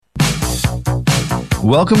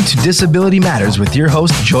Welcome to Disability Matters with your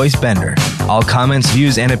host, Joyce Bender. All comments,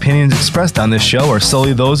 views, and opinions expressed on this show are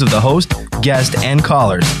solely those of the host, guest, and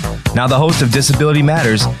callers. Now the host of Disability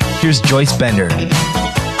Matters, here's Joyce Bender.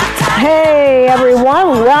 Hey,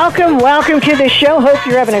 everyone. Welcome to the show. Hope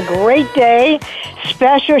you're having a great day.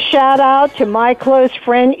 Special shout out to my close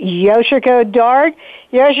friend, Yoshiko Dart.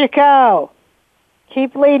 Yoshiko,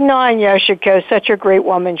 keep leading on, Yoshiko. Such a great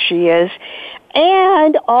woman she is.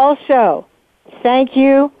 And also, thank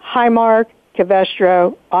you, Highmark,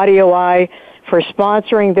 Cavestro, Audio Eye, for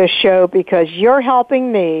sponsoring this show because you're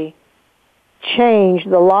helping me change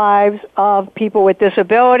the lives of people with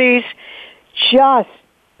disabilities just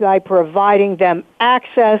by providing them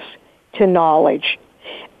access to knowledge.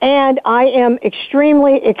 And I am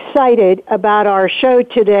extremely excited about our show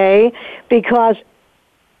today because,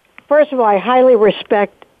 first of all, I highly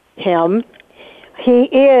respect him. He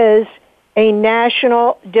is a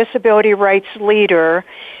national disability rights leader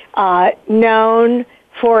known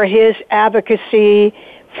for his advocacy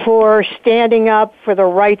for standing up for the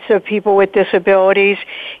rights of people with disabilities.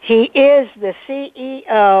 He is the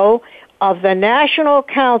CEO of the National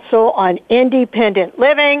Council on Independent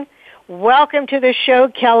Living. Welcome to the show,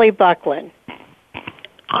 Kelly Buckland.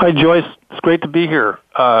 Hi, Joyce. It's great to be here.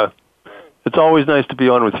 It's always nice to be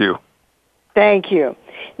on with you. Thank you.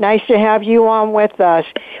 Nice to have you on with us.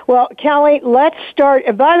 Well, Kelly, let's start.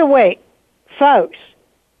 And by the way, folks,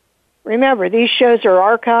 remember, these shows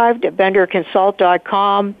are archived at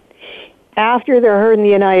benderconsult.com. After they're heard in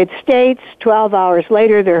the United States, 12 hours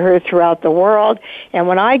later, they're heard throughout the world. And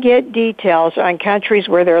when I get details on countries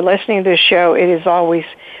where they're listening to the show, it is always,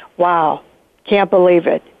 wow, can't believe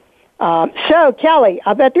it. So, Kelly,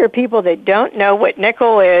 I bet there are people that don't know what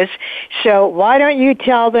NCIL is, so why don't you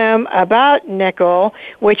tell them about NCIL,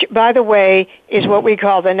 which, by the way, is what we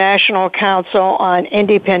call the National Council on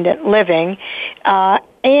Independent Living,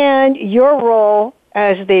 and your role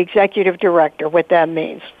as the executive director, what that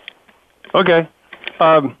means. Okay.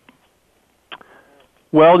 Well,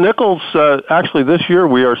 NCIL's, actually this year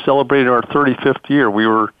we are celebrating our 35th year. We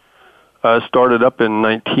were started up in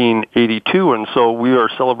 1982, and so we are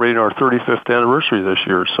celebrating our 35th anniversary this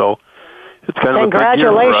year. So it's kind of a big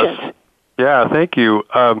year for us. Yeah, thank you.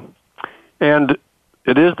 And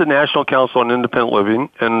it is the National Council on Independent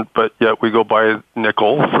Living, but yet we go by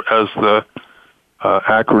NCIL as the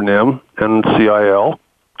acronym, NCIL.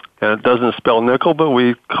 And it doesn't spell nickel, but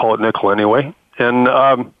we call it NCIL anyway. And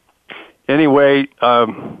anyway,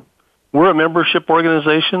 we're a membership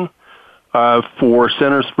organization for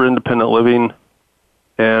Centers for Independent Living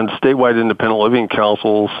and Statewide Independent Living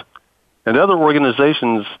Councils and other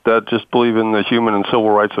organizations that just believe in the human and civil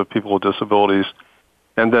rights of people with disabilities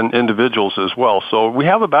and then individuals as well. So we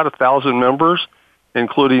have about 1,000 members,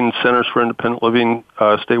 including Centers for Independent Living,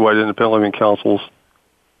 Statewide Independent Living Councils,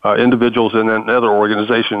 individuals, and then other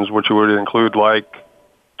organizations, which would include like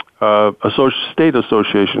state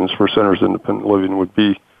associations for Centers for Independent Living would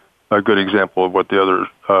be a good example of what the other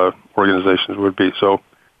organizations would be. So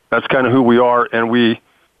that's kind of who we are, and we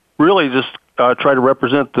really just try to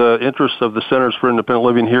represent the interests of the Centers for Independent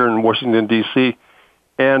Living here in Washington, D.C.,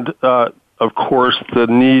 and, of course, the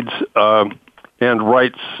needs and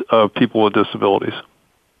rights of people with disabilities.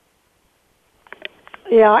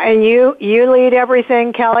 Yeah, and you lead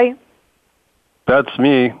everything, Kelly? That's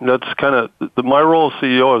me. That's kind of my role as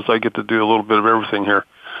CEO is I get to do a little bit of everything here.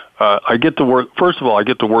 I get to work, first of all, I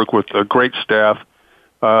get to work with a great staff.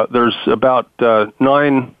 There's about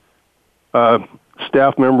 9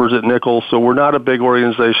 staff members at NCIL, so we're not a big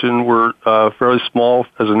organization. We're fairly small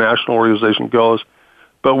as a national organization goes,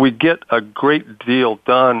 but we get a great deal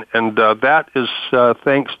done, and that is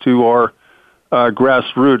thanks to our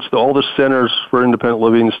grassroots, all the Centers for Independent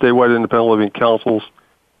Living, Statewide Independent Living Councils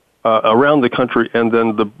around the country, and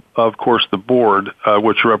then, of course, the board,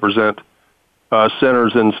 which represent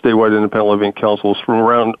centers and statewide independent living councils from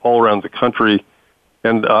all around the country,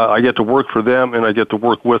 and I get to work for them, and I get to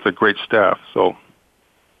work with a great staff. So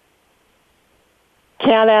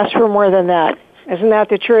can't ask for more than that. Isn't that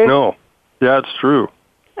the truth? No, yeah, it's true.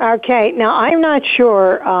 Okay, now I'm not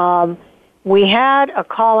sure. We had a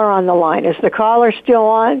caller on the line. Is the caller still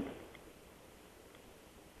on?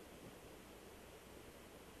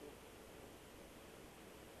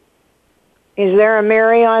 Is there a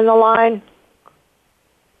Mary on the line?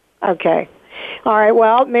 Okay. All right,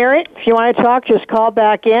 well, Mary, if you want to talk, just call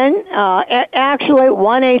back in. Actually,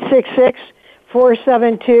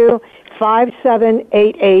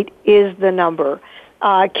 1-866-472-5788 is the number.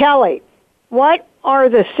 Kelly, what are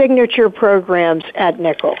the signature programs at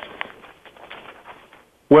NCIL?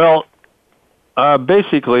 Well,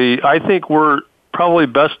 basically, I think we're probably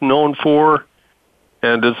best known for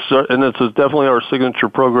and it's definitely our signature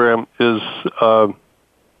program is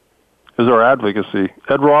our advocacy.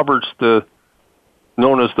 Ed Roberts,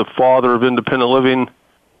 known as the father of independent living,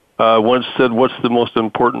 once said, "What's the most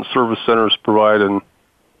important service centers provide?" And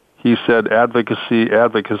he said, "Advocacy,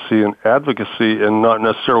 advocacy, and advocacy," and not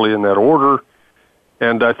necessarily in that order.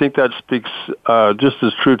 And I think that speaks just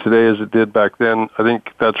as true today as it did back then. I think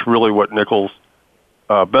that's really what Nichols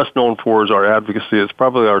best known for is our advocacy. It's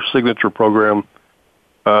probably our signature program.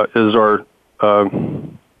 Is our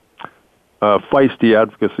feisty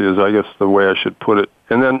advocacy, is I guess the way I should put it.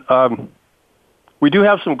 And then we do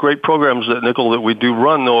have some great programs at Nickel that we do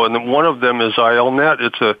run, though, and one of them is ILNet.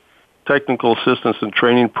 It's a technical assistance and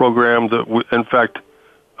training program that, in fact,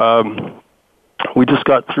 we just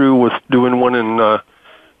got through with doing one in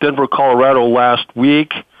Denver, Colorado last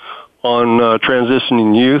week on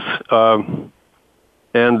transitioning youth.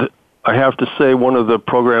 And I have to say one of the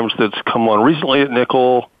programs that's come on recently at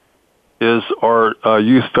Nickel is our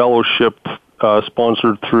youth fellowship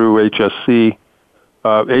sponsored through HSC.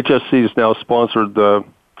 HSC has now sponsored the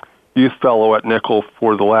youth fellow at Nickel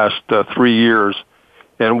for the last 3 years.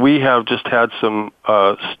 And we have just had some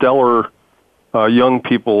stellar young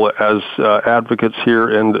people as advocates here,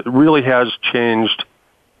 and it really has changed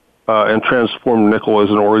and transformed Nickel as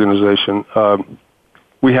an organization.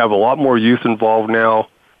 We have a lot more youth involved now.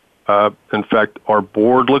 In fact, our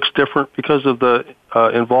board looks different because of the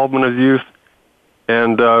involvement of youth,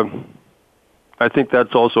 and I think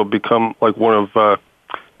that's also become like one of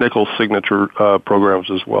Nickel's signature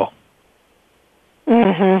programs as well.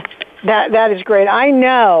 Mm-hmm. That is great. I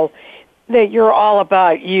know that you're all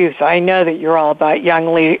about youth. I know that you're all about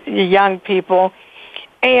young people,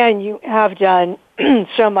 and you have done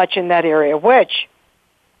so much in that area, which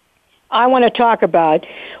I want to talk about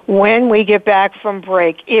when we get back from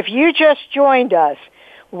break. If you just joined us,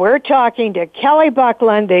 we're talking to Kelly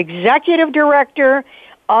Buckland, the Executive Director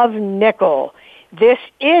of Nickel. This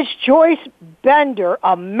is Joyce Bender,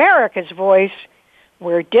 America's Voice,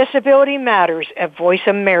 where disability matters at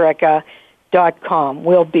voiceamerica.com.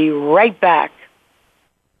 We'll be right back.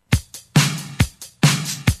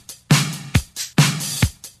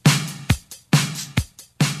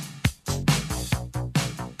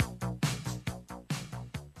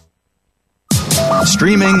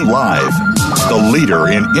 Streaming live, the leader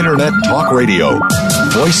in Internet talk radio,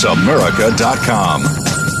 voiceamerica.com.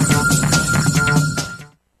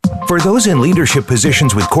 For those in leadership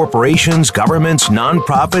positions with corporations, governments,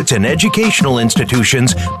 nonprofits, and educational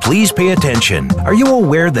institutions, please pay attention. Are you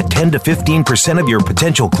aware that 10 to 15% of your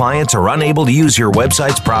potential clients are unable to use your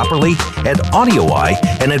websites properly? At AudioEye,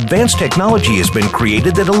 an advanced technology has been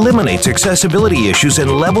created that eliminates accessibility issues and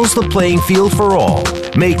levels the playing field for all.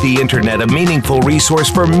 Make the Internet a meaningful resource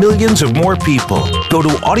for millions of more people. Go to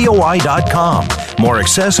AudioEye.com. More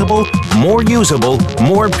accessible, more usable,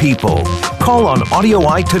 more people. Call on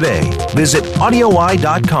AudioEye today. Visit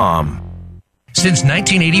AudioEye.com. Since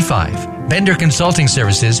 1985, Bender Consulting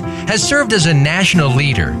Services has served as a national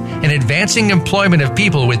leader in advancing employment of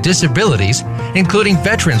people with disabilities, including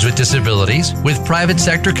veterans with disabilities, with private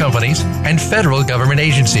sector companies and federal government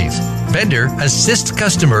agencies. Bender assists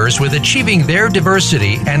customers with achieving their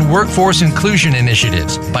diversity and workforce inclusion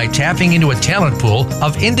initiatives by tapping into a talent pool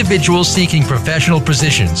of individuals seeking professional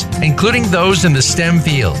positions, including those in the STEM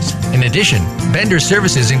fields. In addition, Bender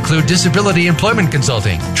services include disability employment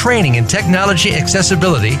consulting, training in technology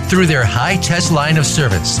accessibility through their high-test line of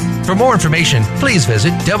service. For more information, please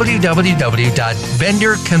visit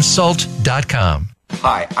www.benderconsult.com.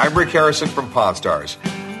 Hi, I'm Rick Harrison from Pawn Stars.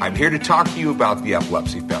 I'm here to talk to you about the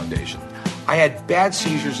Epilepsy Foundation. I had bad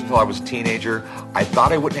seizures until I was a teenager. I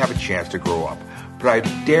thought I wouldn't have a chance to grow up, but I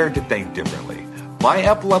dared to think differently. My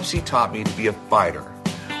epilepsy taught me to be a fighter.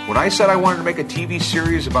 When I said I wanted to make a TV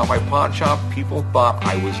series about my pawn shop, people thought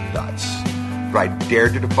I was nuts. But I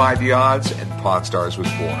dared to defy the odds, and Pawn Stars was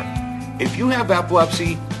born. If you have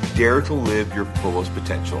epilepsy, dare to live your fullest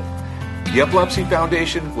potential. The Epilepsy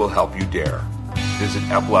Foundation will help you dare. Visit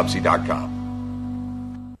epilepsy.com.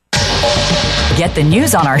 Get the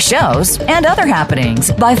news on our shows and other happenings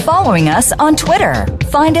by following us on Twitter.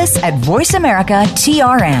 Find us at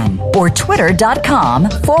VoiceAmericaTRN or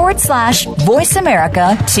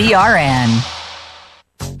twitter.com/VoiceAmericaTRN.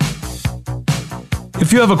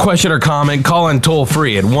 If you have a question or comment, call in toll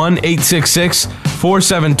free at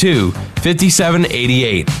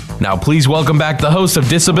 1-866-472-5788. Now, please welcome back the host of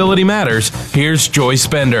Disability Matters. Here's Joyce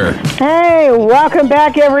Bender. Hey, welcome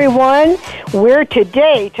back, everyone. We're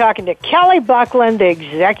today talking to Kelly Buckland, the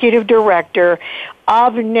Executive Director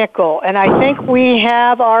of Nickel. And I think we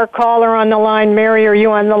have our caller on the line. Mary, are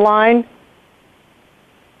you on the line?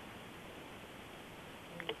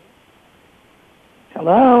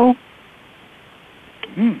 Hello?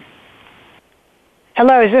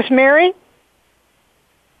 Hello, is this Mary?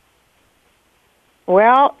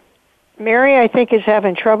 Well, Mary, I think, is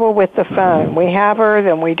having trouble with the phone. We have her,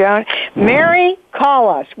 then we don't. Mary, call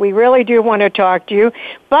us. We really do want to talk to you.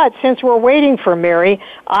 But since we're waiting for Mary,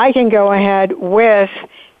 I can go ahead with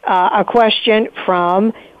a question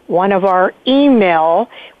from one of our email,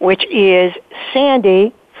 which is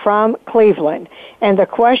Sandy from Cleveland. And the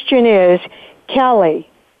question is, Kelly,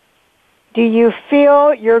 do you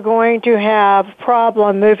feel you're going to have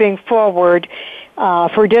problem moving forward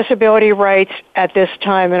for disability rights at this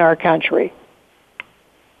time in our country?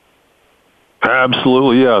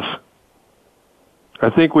 Absolutely, yes. I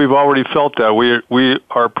think we've already felt that. We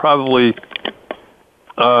are probably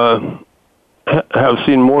have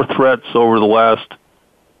seen more threats over the last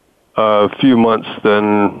few months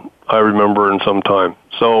than I remember in some time.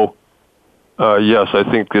 So, yes, I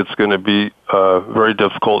think it's going to be very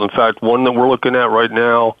difficult. In fact, one that we're looking at right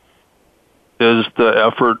now is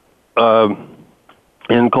the effort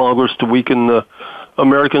in Congress to weaken the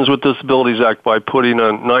Americans with Disabilities Act by putting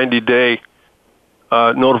a 90-day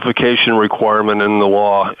notification requirement in the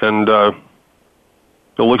law, and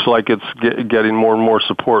it looks like it's getting more and more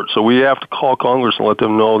support. So we have to call Congress and let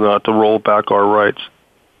them know not to roll back our rights.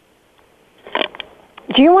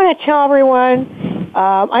 Do you want to tell everyone,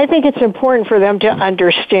 I think it's important for them to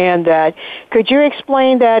understand that. Could you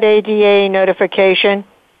explain that ADA notification?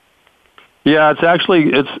 Yeah, it's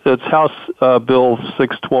actually, it's House Bill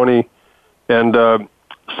 620, and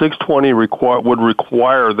 620 would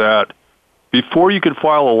require that before you could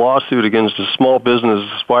file a lawsuit against a small business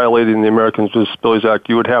violating the Americans with Disabilities Act,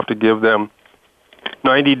 you would have to give them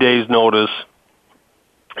 90 days notice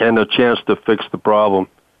and a chance to fix the problem,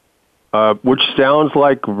 which sounds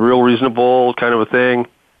like real reasonable kind of a thing.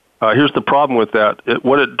 Here's the problem with that.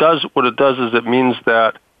 What it does is it means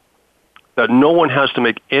that no one has to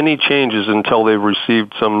make any changes until they've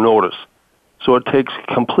received some notice. So it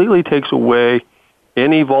completely takes away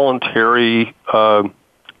any voluntary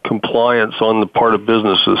compliance on the part of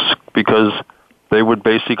businesses, because they would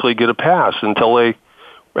basically get a pass until they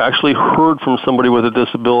actually heard from somebody with a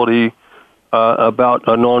disability about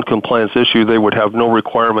a non-compliance issue. They would have no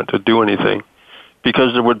requirement to do anything,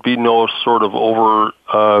 because there would be no sort of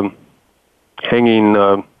overhanging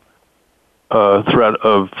threat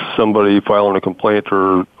of somebody filing a complaint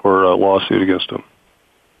or a lawsuit against them.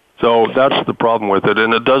 So that's the problem with it,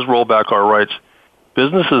 and it does roll back our rights.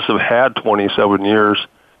 Businesses have had 27 years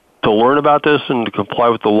to learn about this and to comply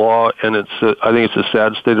with the law, and I think it's a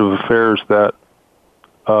sad state of affairs that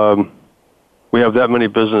we have that many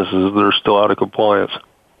businesses that are still out of compliance.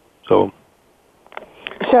 So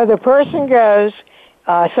the person goes,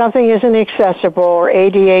 something isn't accessible or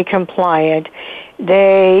ADA compliant.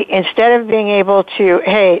 They, instead of being able to,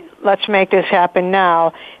 hey, let's make this happen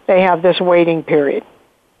now, they have this waiting period.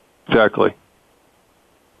 Exactly.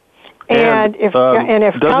 And if it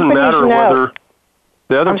doesn't companies matter know, whether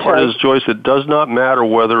the other part is, Joyce, it does not matter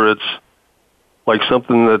whether it's like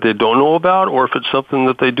something that they don't know about or if it's something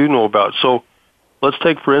that they do know about. So let's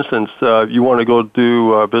take, for instance, you want to go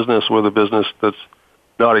do business with a business that's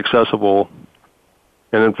not accessible.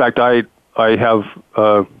 And in fact, I have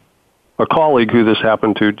a colleague who this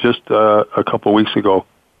happened to just a couple of weeks ago.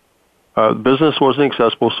 The business wasn't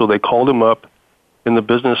accessible, so they called him up, and the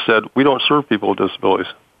business said, "We don't serve people with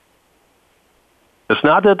disabilities." It's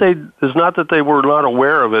not that they were not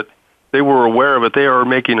aware of it. They were aware of it. They are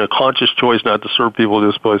making a conscious choice not to serve people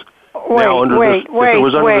with disabilities. If it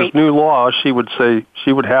was under this new law, she would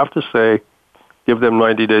have to say, give them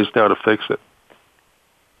 90 days now to fix it.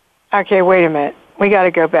 Okay, wait a minute. We got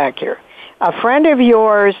to go back here. A friend of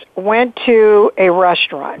yours went to a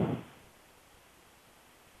restaurant.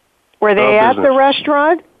 Were they at the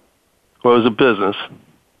restaurant? Well, it was a business.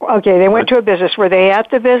 Okay, they went to a business. Were they at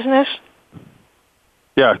the business?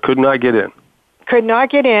 Yeah, could not get in. Could not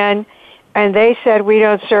get in, and they said, we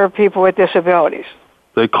don't serve people with disabilities.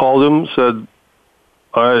 They called him, said,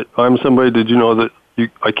 I'm somebody, did you know that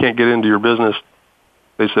I can't get into your business?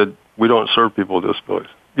 They said, we don't serve people with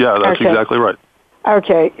disabilities. Yeah, that's exactly right.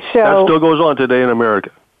 Okay, so... That still goes on today in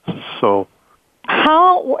America. So...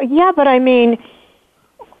 but I mean,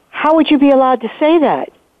 how would you be allowed to say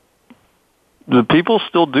that? The people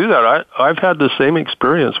still do that. I've had the same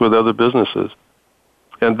experience with other businesses.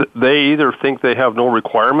 And they either think they have no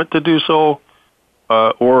requirement to do so,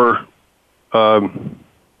 or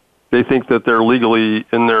they think that they're legally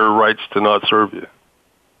in their rights to not serve you.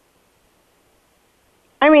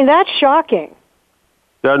 I mean, that's shocking.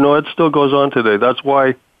 Yeah, no, it still goes on today. That's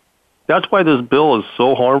why this bill is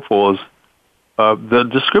so harmful. Is the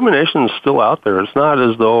discrimination is still out there. It's not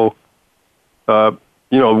as though,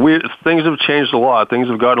 things have changed a lot. Things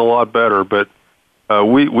have gotten a lot better, but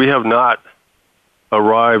we have not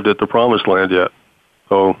arrived at the promised land yet.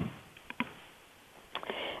 So.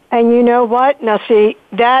 And you know what? Now, see,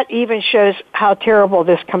 that even shows how terrible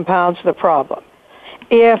this compounds the problem.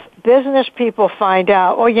 If business people find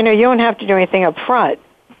out, well, you don't have to do anything up front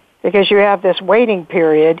because you have this waiting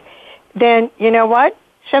period, then you know what?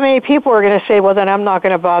 So many people are going to say, well, then I'm not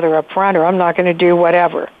going to bother up front or I'm not going to do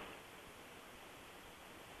whatever.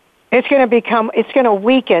 It's going to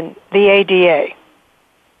weaken the ADA.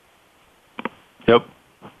 Yep.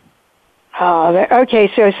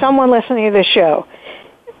 Okay, so someone listening to the show,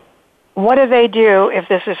 what do they do if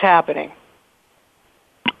this is happening?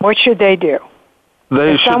 What should they do?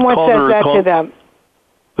 If someone says that to them,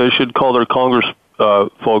 they should call their Congress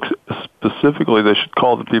folks. Specifically, they should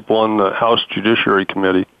call the people on the House Judiciary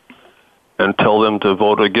Committee and tell them to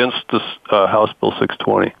vote against this House Bill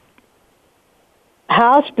 620.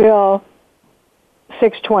 House Bill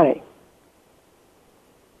 620.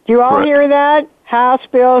 Do you all Correct. hear that? House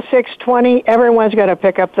Bill 620, everyone's got to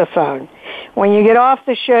pick up the phone. When you get off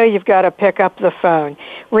the show, you've got to pick up the phone.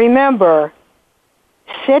 Remember,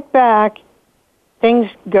 sit back. Things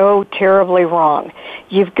go terribly wrong.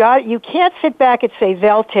 You can't sit back and say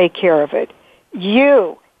they'll take care of it.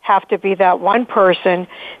 You have to be that one person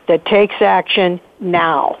that takes action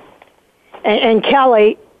now. And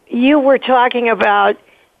Kelly, you were talking about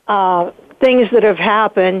things that have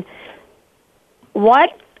happened.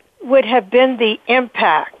 What would have been the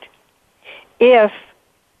impact if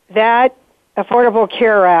that Affordable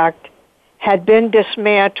Care Act had been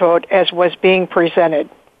dismantled as was being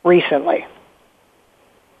presented recently?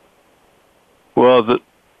 Well,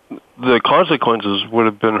 the consequences would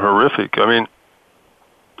have been horrific. I mean,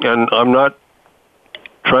 and I'm not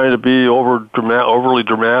trying to be overly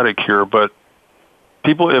dramatic here, but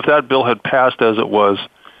if that bill had passed as it was,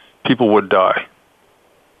 people would die.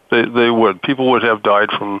 They would. People would have died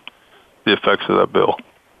from the effects of that bill.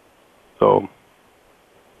 So,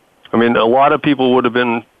 I mean, a lot of people would have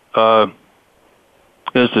been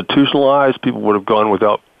institutionalized. People would have gone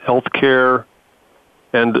without health care.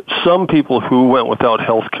 And some people who went without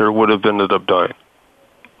health care would have ended up dying.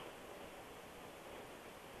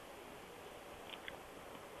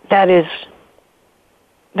 That is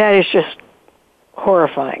just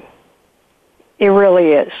horrifying. It really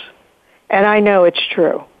is. And I know it's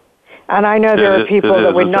true. And I know there are people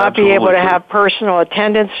that would not be able to have personal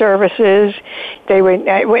attendance services. They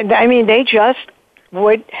just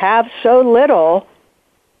would have so little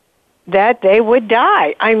that they would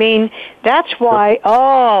die. I mean, that's why,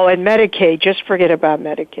 and Medicaid, just forget about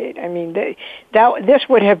Medicaid. I mean, this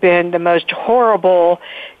would have been the most horrible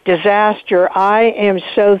disaster. I am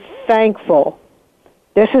so thankful.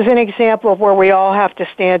 This is an example of where we all have to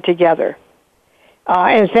stand together.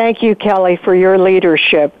 And thank you, Kelly, for your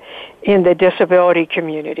leadership in the disability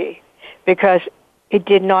community, because it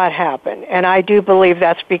did not happen. And I do believe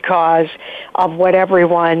that's because of what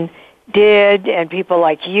everyone did and people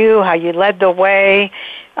like you, how you led the way.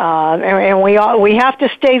 And we have to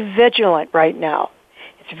stay vigilant right now.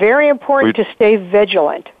 It's very important to stay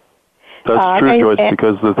vigilant. That's true, Joyce,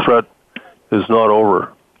 because the threat is not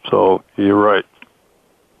over. So you're right.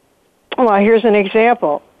 Well, here's an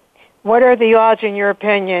example. What are the odds, in your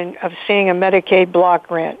opinion, of seeing a Medicaid block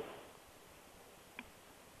grant?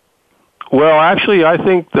 Well, actually, I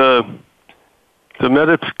think the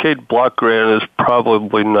Medicaid block grant is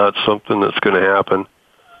probably not something that's going to happen.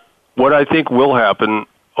 What I think will happen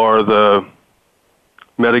are the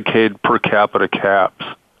Medicaid per capita caps,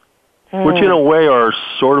 which in a way are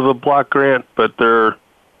sort of a block grant, but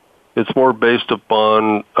it's more based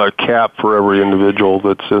upon a cap for every individual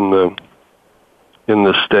that's in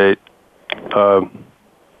the state.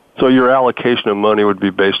 So your allocation of money would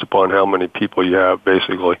be based upon how many people you have,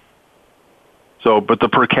 basically. So, but the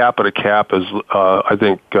per capita cap is, I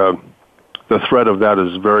think, the threat of that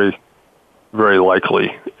is very, very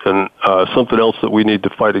likely, and something else that we need to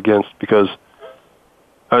fight against, because,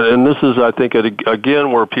 and this is, I think,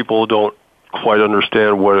 again, where people don't quite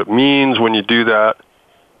understand what it means when you do that.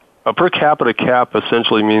 A per capita cap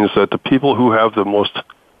essentially means that the people who have the most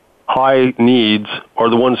high needs are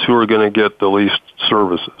the ones who are going to get the least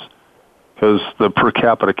services, because the per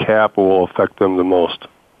capita cap will affect them the most.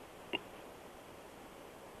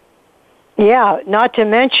 Yeah, not to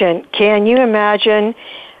mention, can you imagine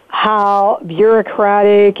how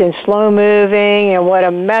bureaucratic and slow-moving and what a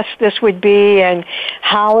mess this would be, and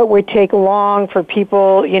how it would take long for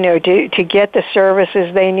people, to get the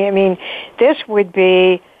services they need? I mean, this would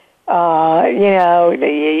be,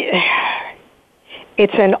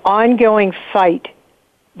 It's an ongoing fight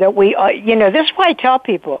that we, this is why I tell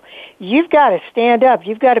people, you've got to stand up.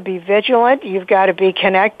 You've got to be vigilant. You've got to be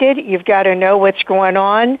connected. You've got to know what's going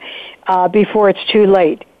on before it's too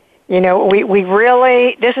late. We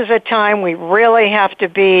really, this is a time we really have to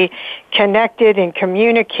be connected and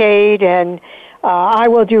communicate, and I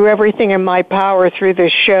will do everything in my power through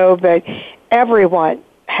this show, but everyone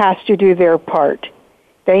has to do their part.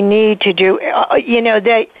 They need to do,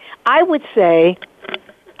 I would say,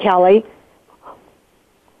 Kelly,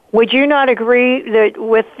 would you not agree that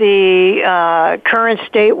with the current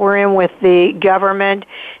state we're in with the government,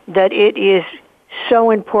 that it is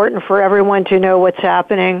so important for everyone to know what's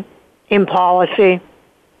happening in policy?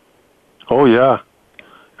 Oh yeah,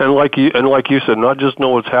 and like you said, not just know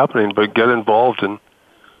what's happening, but get involved and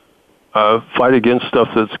fight against stuff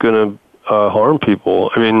that's going to harm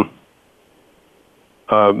people. I mean,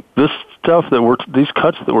 this stuff these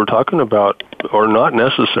cuts that we're talking about are not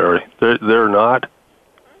necessary. They're not.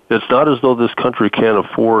 It's not as though this country can't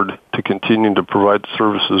afford to continue to provide the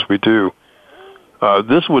services we do.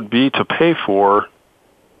 This would be to pay for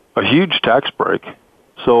a huge tax break.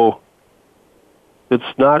 So it's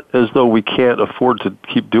not as though we can't afford to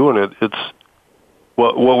keep doing it. It's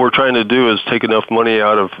what we're trying to do is take enough money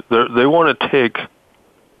out of. They want to take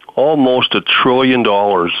almost $1 trillion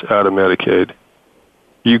out of Medicaid.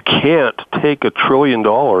 You can't take $1 trillion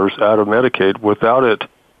out of Medicaid without it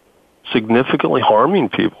significantly harming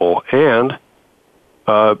people, and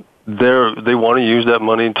they want to use that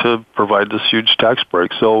money to provide this huge tax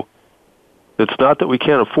break. So it's not that we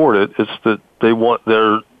can't afford it; it's that they want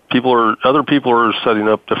other people are setting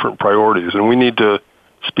up different priorities, and we need to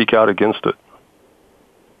speak out against it.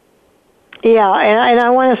 Yeah, and I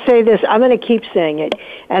want to say this. I'm going to keep saying it,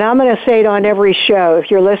 and I'm going to say it on every show. If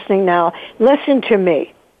you're listening now, listen to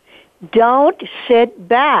me. Don't sit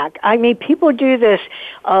back. I mean, people do this.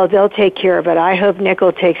 Oh, they'll take care of it. I hope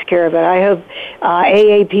Nickel takes care of it. I hope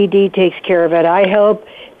AAPD takes care of it. I hope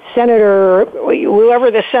Senator, whoever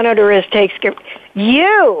the senator is, takes care.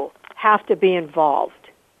 You have to be involved.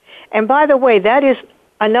 And by the way, that is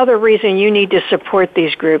another reason you need to support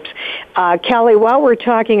these groups. Kelly, while we're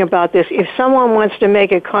talking about this, if someone wants to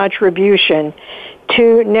make a contribution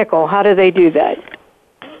to Nickel, how do they do that?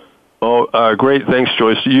 Oh, great. Thanks,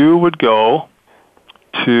 Joyce. You would go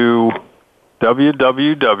to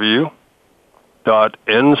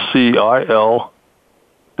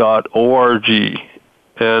www.ncil.org,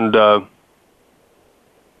 and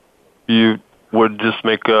you would just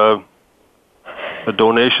make a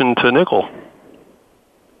donation to Nickel.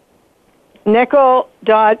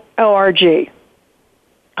 Nickel.org.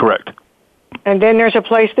 Correct. And then there's a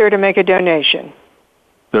place there to make a donation.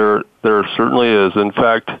 There certainly is. In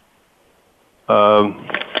fact,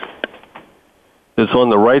 it's on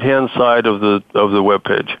the right-hand side of the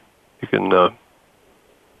webpage. You can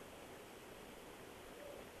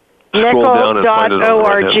scroll down and find it on the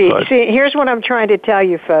right-hand side. See, here's what I'm trying to tell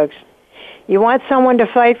you, folks. You want someone to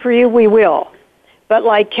fight for you? We will. But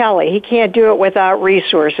like Kelly, he can't do it without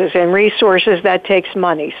resources, and resources, that takes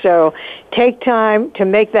money. So take time to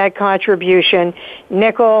make that contribution,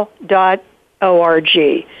 nickel.org.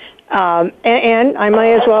 And I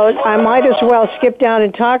might as well skip down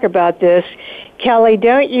and talk about this. Kelly,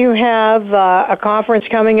 don't you have a conference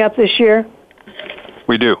coming up this year?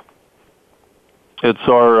 We do. It's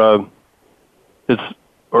our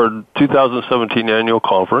 2017 annual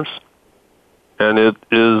conference, and it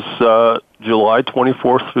is July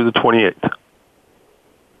 24th through the 28th.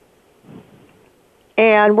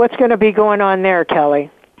 And what's going to be going on there, Kelly?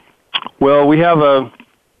 Well, we have a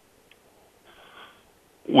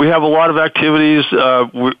lot of activities.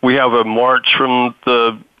 We have a march from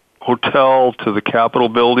the hotel to the Capitol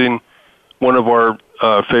building. One of our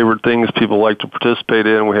favorite things people like to participate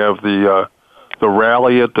in. We have the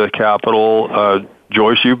rally at the Capitol.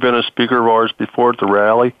 Joyce, you've been a speaker of ours before at the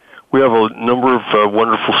rally. We have a number of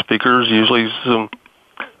wonderful speakers. Usually some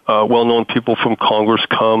well-known people from Congress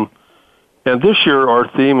come. And this year our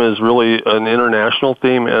theme is really an international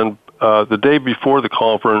theme. And the day before the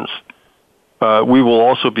conference, we will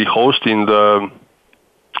also be hosting the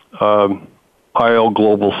IL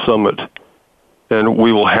Global Summit, and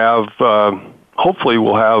we will have, hopefully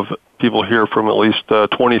we'll have people here from at least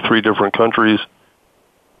 23 different countries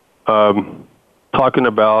talking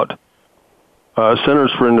about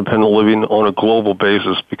Centers for Independent Living on a global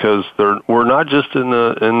basis, because we're not just in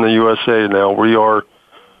the USA now. We are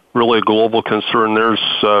really a global concern. There's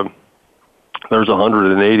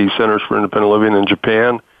 180 Centers for Independent Living in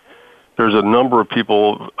Japan. There's a number of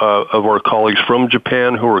people of our colleagues from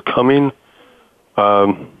Japan who are coming,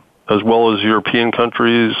 as well as European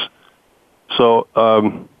countries, So,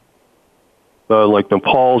 like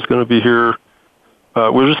Nepal is going to be here.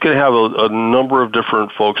 We're just going to have a number of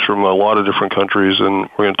different folks from a lot of different countries, and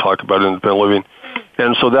we're going to talk about independent living.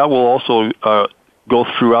 And so that will also go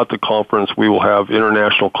throughout the conference. We will have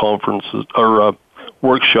international conferences or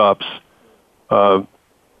workshops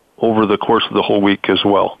over the course of the whole week as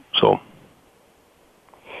well. So.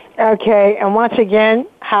 Okay, and once again,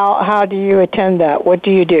 how do you attend that? What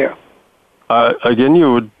do you do? Again,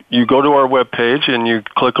 you go to our webpage and you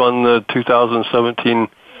click on the 2017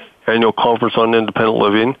 Annual Conference on Independent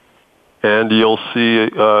Living, and you'll see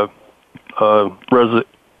a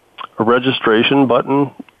registration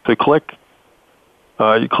button to click.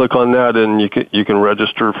 You click on that, and you can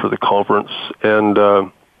register for the conference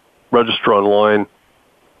and register online,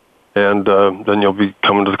 and then you'll be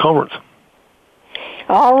coming to the conference.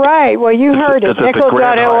 All right. Well, you heard it.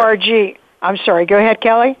 Nickel.org. I'm sorry. Go ahead,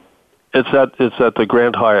 Kelly. It's at the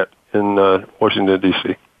Grand Hyatt in Washington,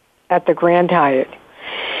 D.C. At the Grand Hyatt.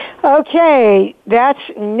 Okay, that's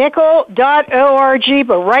nickel.org,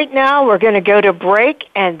 but right now we're going to go to break,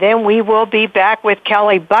 and then we will be back with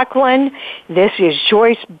Kelly Buckland. This is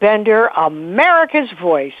Joyce Bender, America's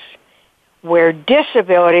Voice, where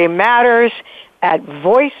disability matters, at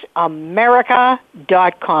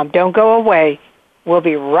voiceamerica.com. Don't go away. We'll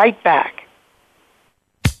be right back.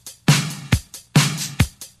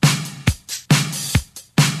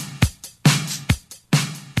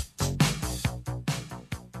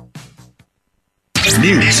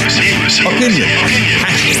 News, opinion,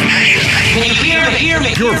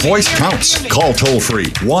 your voice counts. Call toll-free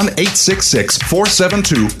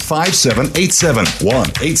 1-866-472-5787.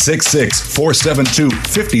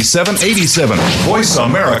 1-866-472-5787.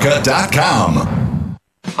 VoiceAmerica.com.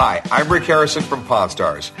 Hi, I'm Rick Harrison from Pawn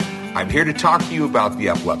Stars. I'm here to talk to you about the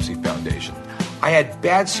Epilepsy Foundation. I had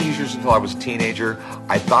bad seizures until I was a teenager.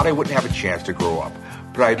 I thought I wouldn't have a chance to grow up,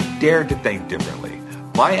 but I dared to think differently.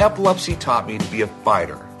 My epilepsy taught me to be a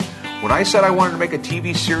fighter. When I said I wanted to make a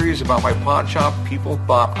TV series about my pawn shop, people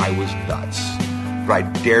thought I was nuts. But I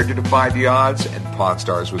dared to defy the odds, and Pawn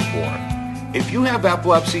Stars was born. If you have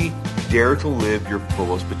epilepsy, dare to live your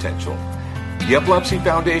fullest potential. The Epilepsy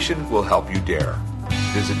Foundation will help you dare.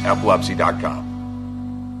 Visit epilepsy.com.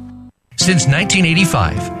 Since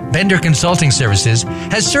 1985, Bender Consulting Services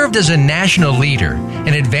has served as a national leader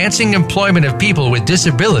in advancing employment of people with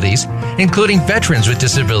disabilities, including veterans with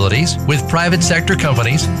disabilities, with private sector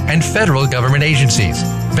companies and federal government agencies.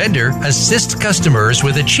 Bender assists customers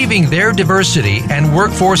with achieving their diversity and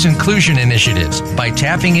workforce inclusion initiatives by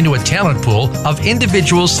tapping into a talent pool of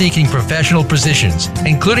individuals seeking professional positions,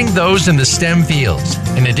 including those in the STEM fields.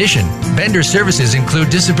 In addition, Bender services include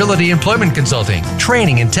disability employment consulting,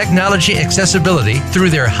 training and technology accessibility through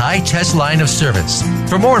their high-test line of service.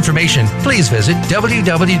 For more information, please visit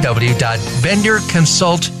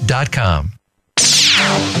www.benderconsult.com.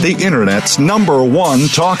 The Internet's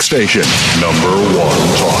 #1 talk station.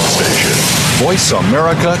 #1 talk station.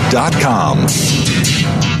 VoiceAmerica.com.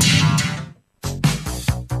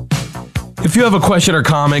 If you have a question or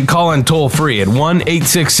comment, call in toll-free at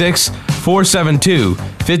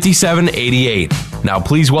 1-866-472-5788. Now,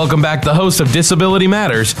 please welcome back the host of Disability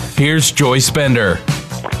Matters. Here's Joyce Bender.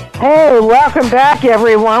 Hey, welcome back,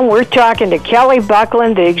 everyone. We're talking to Kelly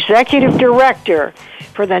Buckland, the Executive Director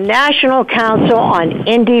for the National Council on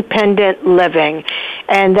Independent Living,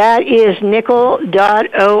 and that is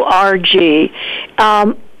nickel.org. You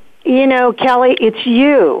know, Kelly, it's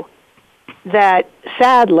you that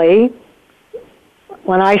sadly,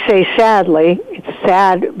 when I say sadly, it's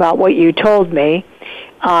sad about what you told me.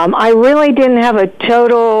 I really didn't have a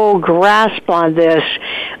total grasp on this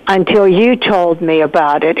until you told me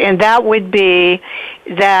about it, and that would be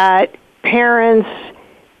that parents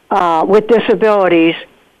with disabilities,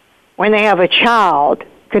 when they have a child,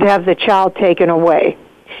 could have the child taken away.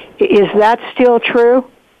 Is that still true?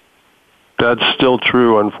 That's still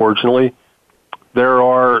true, unfortunately. There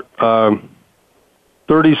are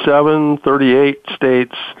 37, 38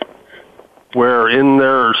 states where in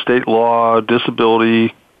their state law,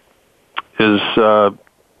 disability is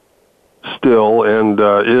still and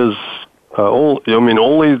is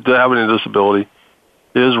only having a disability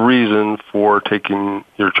is reason for taking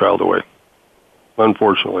your child away.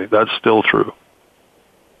 Unfortunately, that's still true.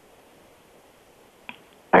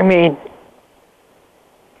 I mean,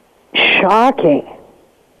 shocking,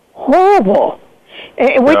 horrible.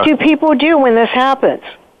 What do people do when this happens?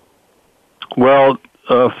 Well,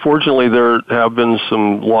 fortunately, there have been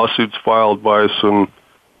some lawsuits filed by some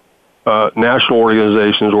national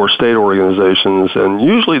organizations or state organizations, and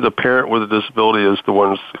usually the parent with a disability is the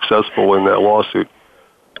one successful in that lawsuit.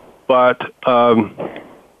 But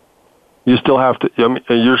you still have to, I mean,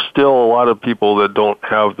 you're still a lot of people that don't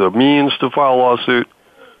have the means to file a lawsuit.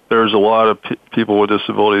 There's a lot of people with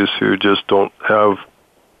disabilities who just don't have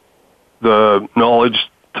the knowledge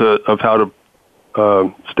of how to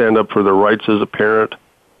stand up for their rights as a parent.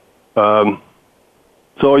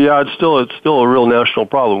 So yeah, it's still a real national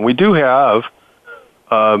problem. We do have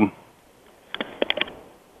a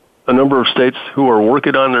number of states who are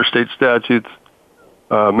working on their state statutes.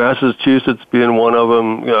 Massachusetts being one of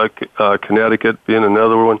them, Connecticut being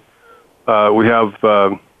another one. We have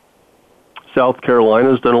South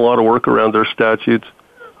Carolina's done a lot of work around their statutes.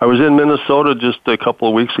 I was in Minnesota just a couple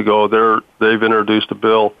of weeks ago. They've introduced a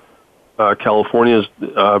bill. California's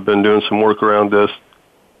been doing some work around this.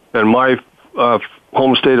 And my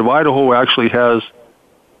home state of Idaho actually has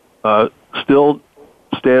still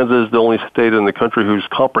stands as the only state in the country who's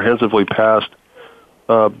comprehensively passed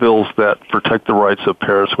bills that protect the rights of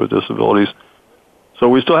parents with disabilities. So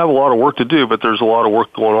we still have a lot of work to do, but there's a lot of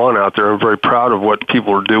work going on out there. I'm very proud of what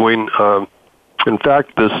people are doing. In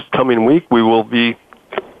fact, this coming week, we will be,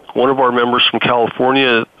 one of our members from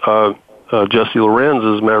California, Jesse Lorenz,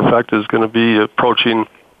 as a matter of fact, is going to be approaching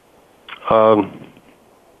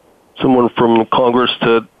someone from Congress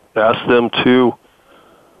to ask them to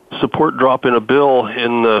support dropping a bill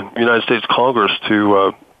in the United States Congress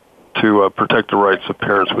to protect the rights of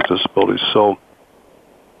parents with disabilities. So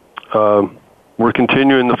we're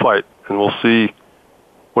continuing the fight, and we'll see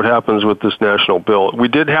what happens with this national bill. We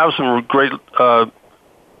did have some great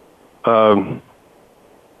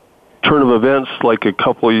turn of events like a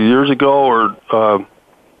couple of years ago,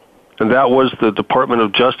 and that was the Department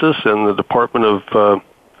of Justice and the Department of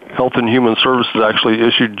Health and Human Services actually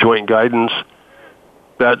issued joint guidance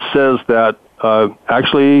that says that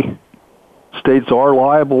actually states are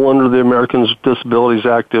liable under the Americans with Disabilities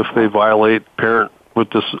Act if they violate parent with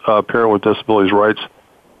disabilities rights.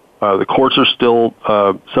 The courts are still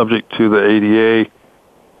subject to the ADA.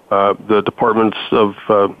 The departments of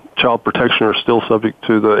child protection are still subject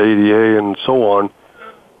to the ADA, and so on.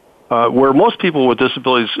 Where most people with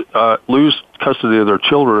disabilities lose custody of their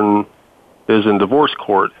children is in divorce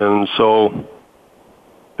court, and so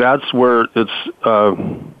that's where it's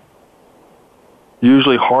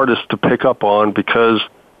usually hardest to pick up on, because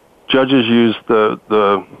judges use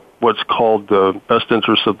the what's called the best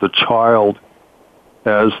interest of the child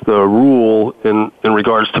as the rule in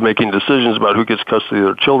regards to making decisions about who gets custody of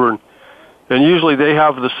their children. And usually they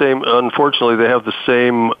have the same, unfortunately, they have the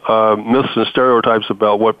same myths and stereotypes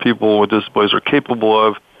about what people with disabilities are capable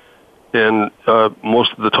of, and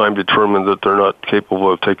most of the time determine that they're not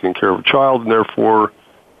capable of taking care of a child, and therefore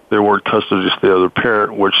they award custody to the other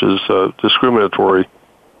parent, which is discriminatory,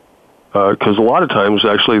 because a lot of times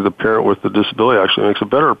actually the parent with the disability actually makes a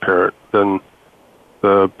better parent than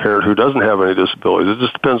the parent who doesn't have any disabilities. It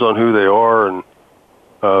just depends on who they are and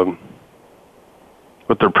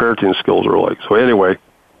what their parenting skills are like. So anyway.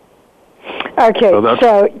 Okay, so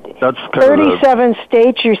that's 37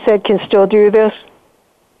 states you said can still do this?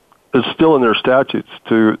 It's still in their statutes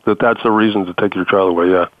that's a reason to take your child away,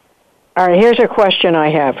 yeah. All right, here's a question I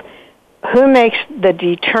have. Who makes the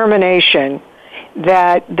determination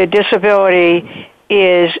that the disability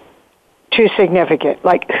is too significant?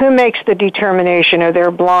 Like, who makes the determination of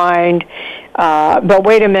they're blind, but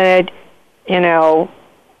wait a minute,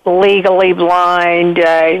 legally blind,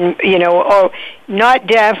 or not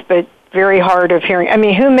deaf, but very hard of hearing? I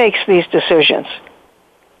mean, who makes these decisions?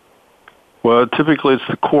 Well, typically it's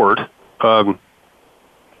the court.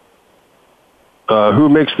 Who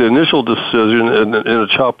makes the initial decision in a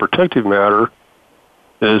child protective matter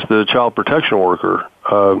is the child protection worker.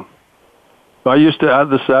 I used to add,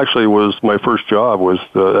 this actually was my first job, was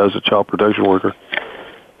as a child protection worker.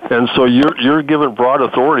 And so you're given broad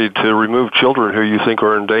authority to remove children who you think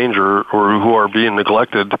are in danger or who are being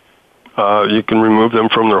neglected. You can remove them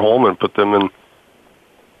from their home and put them in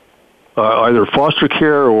either foster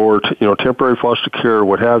care or temporary foster care or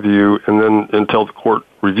what have you, and then until the court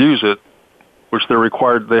reviews it, which they're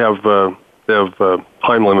required. They have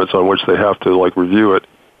time limits on which they have to review it.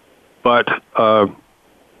 But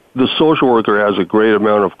the social worker has a great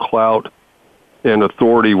amount of clout and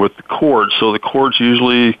authority with the courts, so the courts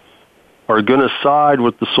usually are going to side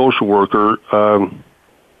with the social worker.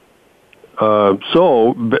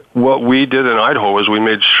 So what we did in Idaho is we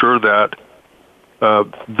made sure that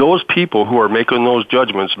those people who are making those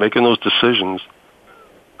judgments, making those decisions,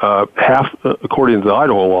 according to the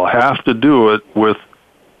Idaho law, have to do it with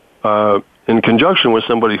in conjunction with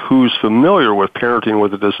somebody who's familiar with parenting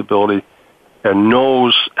with a disability and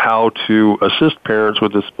knows how to assist parents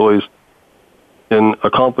with disabilities in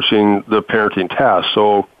accomplishing the parenting task.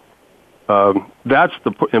 So That's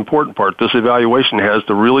the important part. This evaluation has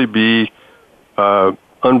to really be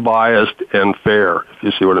unbiased and fair, if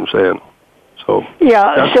you see what I'm saying. So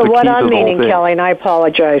yeah. So what I'm meaning, Kelly, and I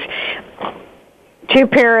apologize. Two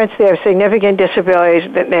parents, they have significant disabilities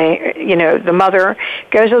that the mother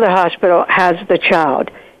goes to the hospital, has the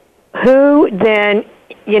child. Who then,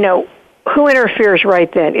 who interferes right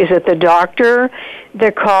then? Is it the doctor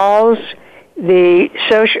that calls the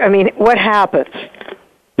social? I mean, what happens?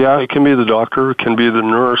 Yeah, it can be the doctor, it can be the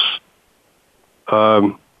nurse,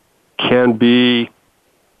 can be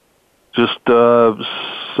just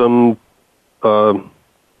some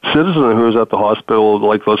citizen who is at the hospital.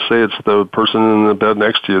 Like, let's say it's the person in the bed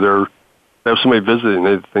next to you. They have somebody visiting.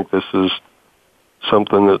 They think this is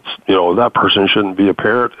something that's, that person shouldn't be a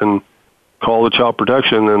parent, and call the child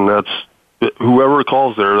protection, and that's whoever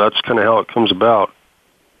calls there. That's kind of how it comes about.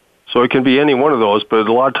 So it can be any one of those, but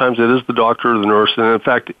a lot of times it is the doctor or the nurse. And in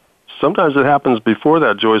fact, sometimes it happens before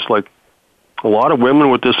that, Joyce. Like, a lot of women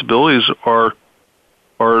with disabilities are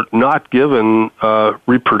not given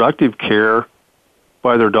reproductive care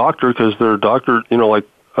by their doctor, because their doctor,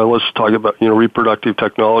 let's talk about, reproductive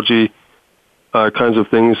technology, kinds of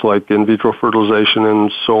things like in vitro fertilization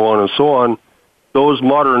and so on and so on. Those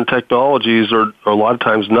modern technologies are a lot of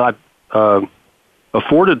times not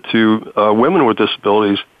afforded to women with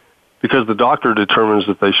disabilities, because the doctor determines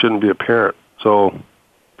that they shouldn't be a parent. So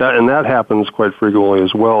that happens quite frequently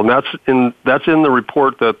as well. And that's in the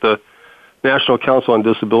report that the National Council on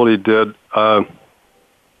Disability did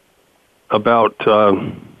about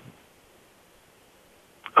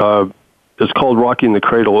it's called Rocking the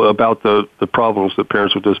Cradle, about the problems that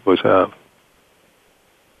parents with disabilities have.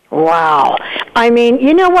 Wow. I mean,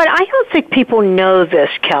 you know what? I don't think people know this,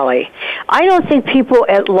 Kelly. I don't think people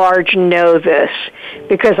at large know this,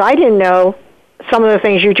 because I didn't know some of the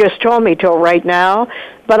things you just told me till right now,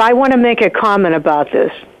 but I want to make a comment about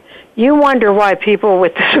this. You wonder why people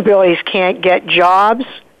with disabilities can't get jobs?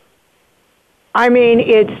 I mean,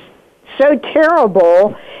 it's so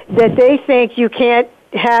terrible that they think you can't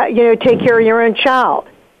take care of your own child.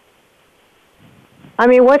 I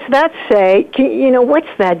mean, what's that say? What's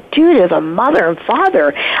that do to the mother and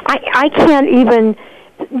father? I can't even,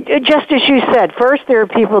 just as you said, first there are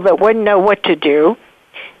people that wouldn't know what to do.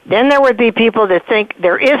 Then there would be people that think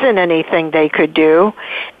there isn't anything they could do.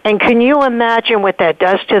 And can you imagine what that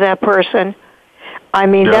does to that person? I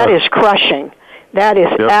mean, That is crushing. That is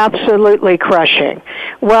absolutely crushing.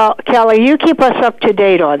 Well, Kelly, you keep us up to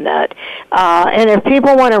date on that. And if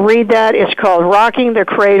people want to read that, it's called Rocking the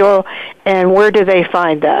Cradle, and where do they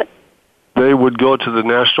find that? They would go to the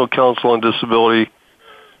National Council on Disability,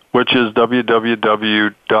 which is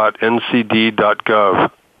www.ncd.gov.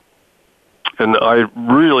 And I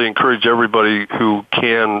really encourage everybody who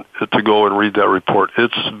can to go and read that report.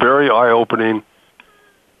 It's very eye-opening.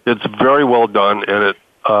 It's very well done, and it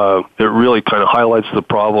really kind of highlights the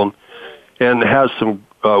problem and has some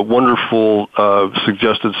wonderful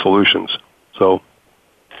suggested solutions. So,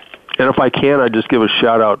 and if I can, I just give a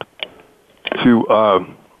shout out to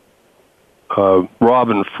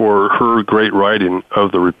Robin for her great writing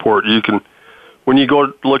of the report. You can, when you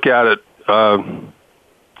go look at it,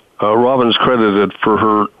 Robin's credited for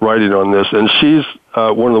her writing on this, and she's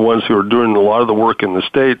one of the ones who are doing a lot of the work in the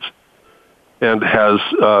States, and has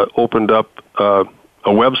opened up a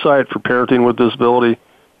website for parenting with disability.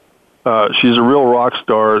 She's a real rock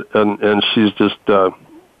star, and she's just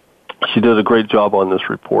she did a great job on this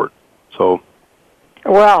report. So,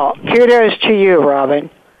 well, kudos to you, Robin.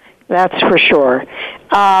 That's for sure.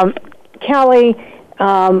 Kelly,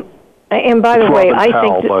 and by the way, I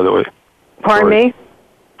think. By the way, pardon me.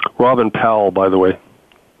 Robin Powell, by the way.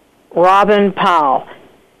 Robin Powell.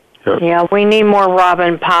 Yep. Yeah, we need more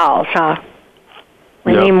Robin Powells, huh?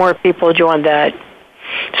 We need more people join that.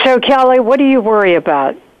 So, Kelly, what do you worry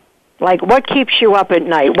about? Like, what keeps you up at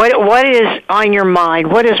night? What is on your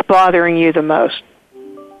mind? What is bothering you the most?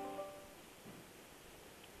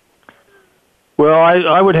 Well,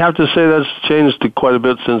 I would have to say that's changed quite a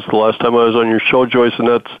bit since the last time I was on your show, Joyce, and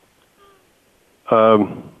that's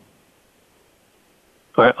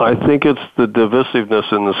I think it's the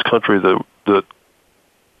divisiveness in this country that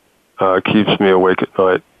keeps me awake at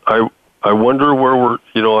night. I wonder where we're,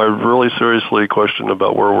 I really seriously question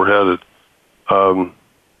about where we're headed.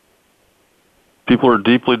 People are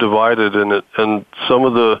deeply divided in it, and some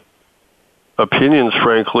of the opinions,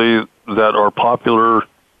 frankly, that are popular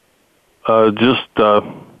just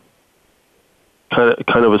kind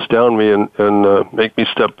of astound me and make me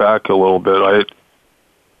step back a little bit.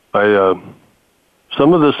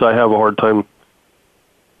 Some of this I have a hard time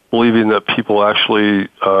believing that people actually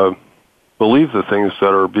believe the things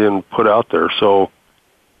that are being put out there. So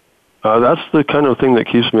that's the kind of thing that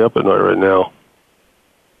keeps me up at night right now.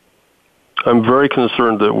 I'm very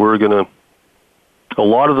concerned that a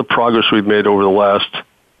lot of the progress we've made over the last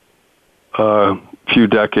few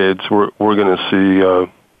decades, we're going to see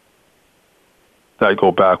that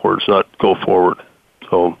go backwards, not go forward.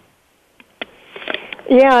 So.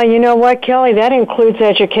 Yeah, you know what, Kelly? That includes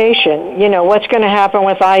education. You know, what's going to happen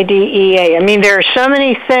with IDEA? I mean, there are so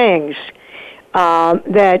many things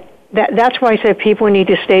that's why I said people need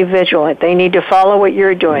to stay vigilant. They need to follow what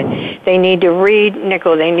you're doing. They need to read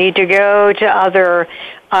Nickel. They need to go to other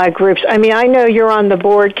groups. I mean, I know you're on the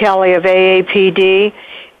board, Kelly, of AAPD.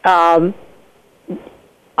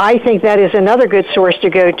 I think that is another good source to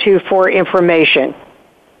go to for information.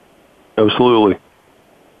 Absolutely.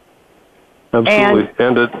 And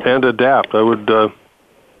adapt. I would.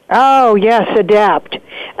 Oh yes, adapt.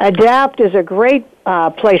 Adapt is a great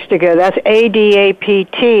place to go. That's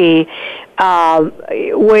ADAPT,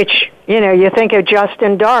 which you think of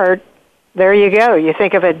Justin Dart. There you go. You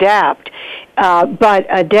think of adapt, but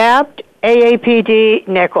adapt, AAPD,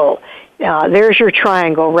 Nickel. There's your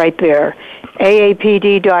triangle right there.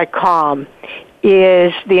 AAPD.com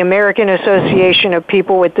is the American Association of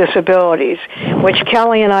People with Disabilities, which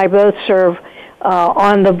Kelly and I both serve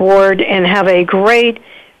on the board and have a great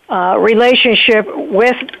relationship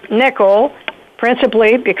with Nickel,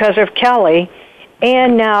 principally because of Kelly,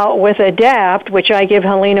 and now with ADAPT, which I give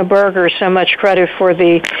Helena Berger so much credit for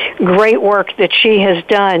the great work that she has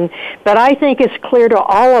done. But I think it's clear to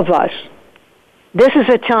all of us, this is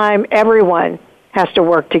a time everyone has to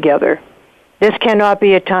work together. This cannot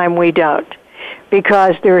be a time we don't,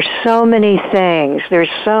 because there's so many things. There's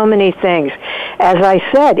so many things. As I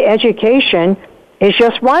said, education is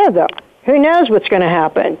just one of them. Who knows what's going to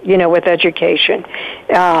happen, with education?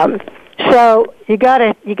 So you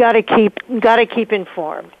gotta keep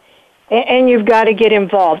informed, and you've got to get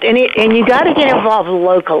involved, and you got to get involved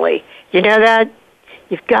locally. You know that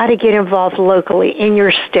you've got to get involved locally in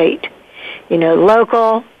your state.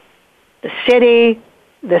 Local, the city,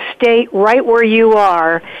 the state, right where you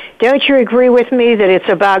are. Don't you agree with me that it's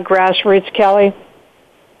about grassroots, Kelly?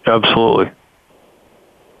 Absolutely.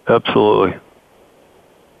 Absolutely.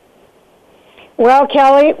 Well,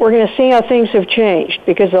 Kelly, we're going to see how things have changed,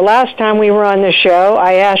 because the last time we were on the show,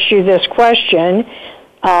 I asked you this question,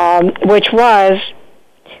 which was,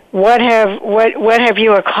 what have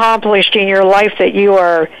you accomplished in your life that you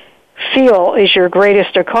feel is your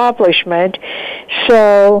greatest accomplishment?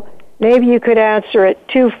 So maybe you could answer it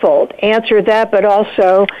twofold. Answer that, but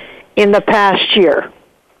also in the past year.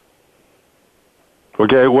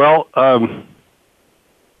 Okay, well,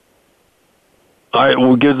 I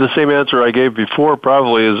will give the same answer I gave before.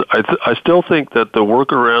 Probably is I still think that the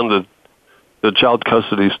work around the child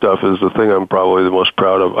custody stuff is the thing I'm probably the most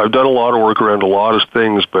proud of. I've done a lot of work around a lot of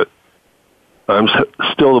things, but I'm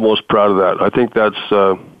still the most proud of that. I think that's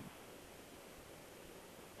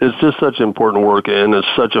it's just such important work, and it's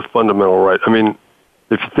such a fundamental right. I mean,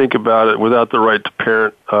 if you think about it, without the right to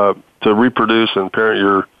parent, to reproduce and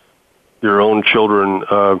parent your own children,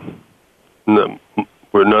 none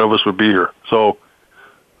of us would be here. So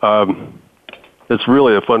it's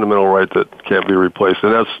really a fundamental right that can't be replaced,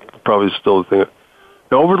 and that's probably still the thing.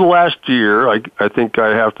 Now, over the last year, I think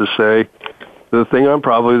I have to say the thing I'm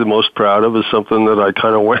probably the most proud of is something that I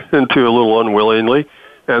kind of went into a little unwillingly,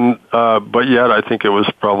 and but yet I think it was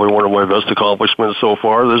probably one of my best accomplishments so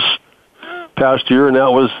far this past year, and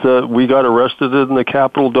that was we got arrested in the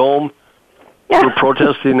Capitol Dome for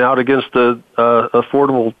protesting out against the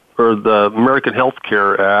affordable or the American Health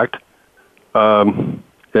Care Act, and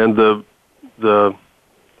the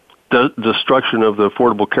destruction of the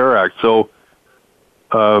Affordable Care Act. So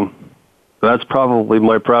that's probably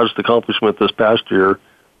my proudest accomplishment this past year,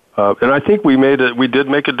 and I think we did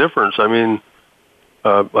make a difference. I mean,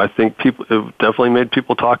 I think it definitely made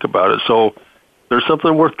people talk about it. So there's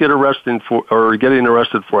something worth getting arrested for.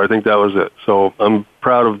 I think that was it. So I'm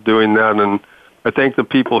proud of doing that, and I thank the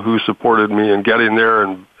people who supported me in getting there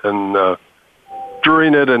and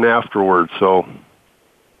during it and afterwards. So,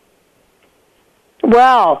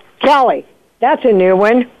 well, Kelly, that's a new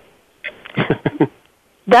one.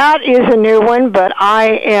 That is a new one, but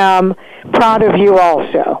I am proud of you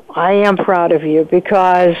also. I am proud of you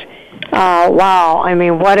because, wow, I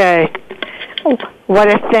mean, what a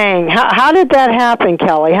thing. How did that happen,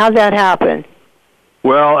 Kelly? How'd that happen?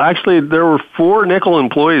 Well, actually, there were 4 nickel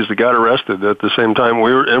employees that got arrested at the same time.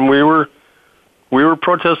 We were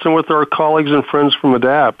protesting with our colleagues and friends from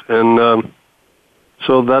ADAPT, and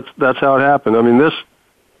so that's how it happened. I mean,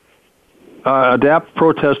 ADAPT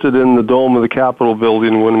protested in the dome of the Capitol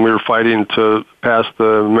building when we were fighting to pass the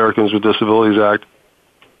Americans with Disabilities Act.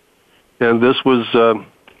 And this was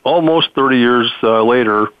almost 30 years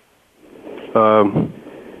later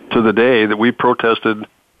to the day that we protested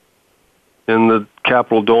in the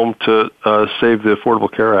Capitol dome to save the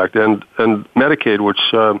Affordable Care Act and Medicaid,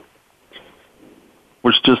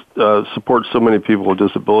 which just supports so many people with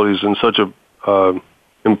disabilities in such a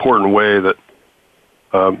important way that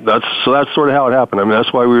that's sort of how it happened. I mean,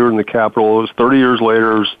 that's why we were in the Capitol. It was 30 years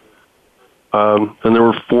later, and there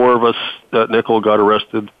were 4 of us at NCIL got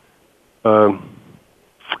arrested.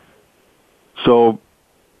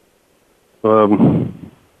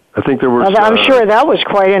 I think there was... I'm sure that was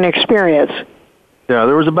quite an experience. Yeah,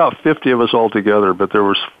 there was about 50 of us all together, but there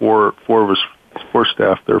was four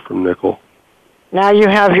staff there from NCIL. Now you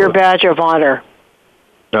have your badge of honor.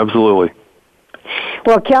 Absolutely.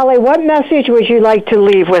 Well, Kelly, what message would you like to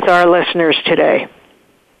leave with our listeners today?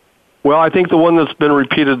 Well, I think the one that's been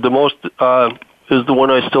repeated the most is the one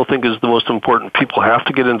I still think is the most important. People have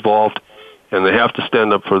to get involved, and they have to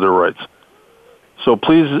stand up for their rights. So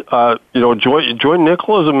please, join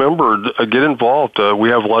NCIL as a member. Get involved. We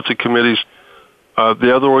have lots of committees.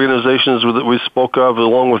 The other organizations that we spoke of,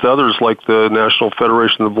 along with others like the National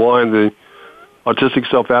Federation of the Blind, the Autistic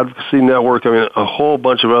Self-Advocacy Network, I mean, a whole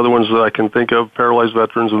bunch of other ones that I can think of, Paralyzed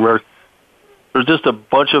Veterans of America. There's just a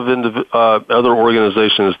bunch of other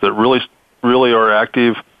organizations that really are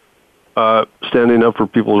active, standing up for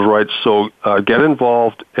people's rights. So get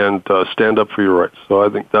involved and stand up for your rights. So I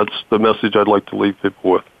think that's the message I'd like to leave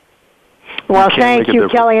people with. Well, thank you,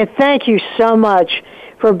 Kelly, and thank you so much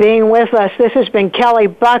for being with us. This has been Kelly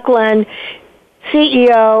Buckland,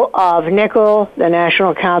 CEO of NCIL, the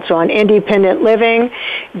National Council on Independent Living.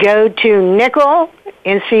 Go to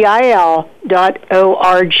NCIL.org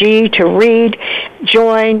to read,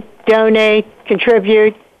 join, donate,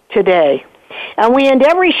 contribute today. And we end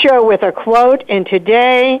every show with a quote, and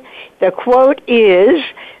today the quote is,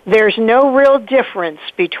 "There's no real difference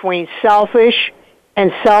between selfish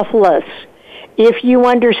and selfless if you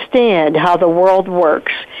understand how the world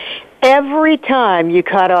works. Every time you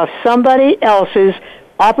cut off somebody else's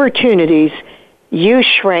opportunities, you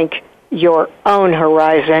shrink your own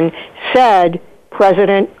horizon," said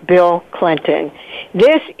President Bill Clinton.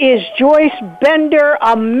 This is Joyce Bender,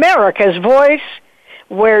 America's Voice,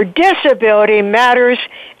 where disability matters,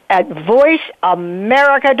 at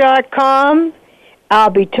voiceamerica.com. I'll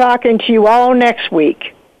be talking to you all next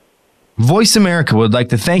week. Voice America would like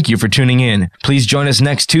to thank you for tuning in. Please join us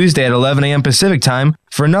next Tuesday at 11 a.m. Pacific Time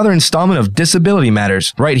for another installment of Disability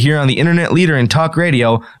Matters, right here on the Internet leader in talk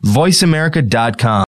radio, voiceamerica.com.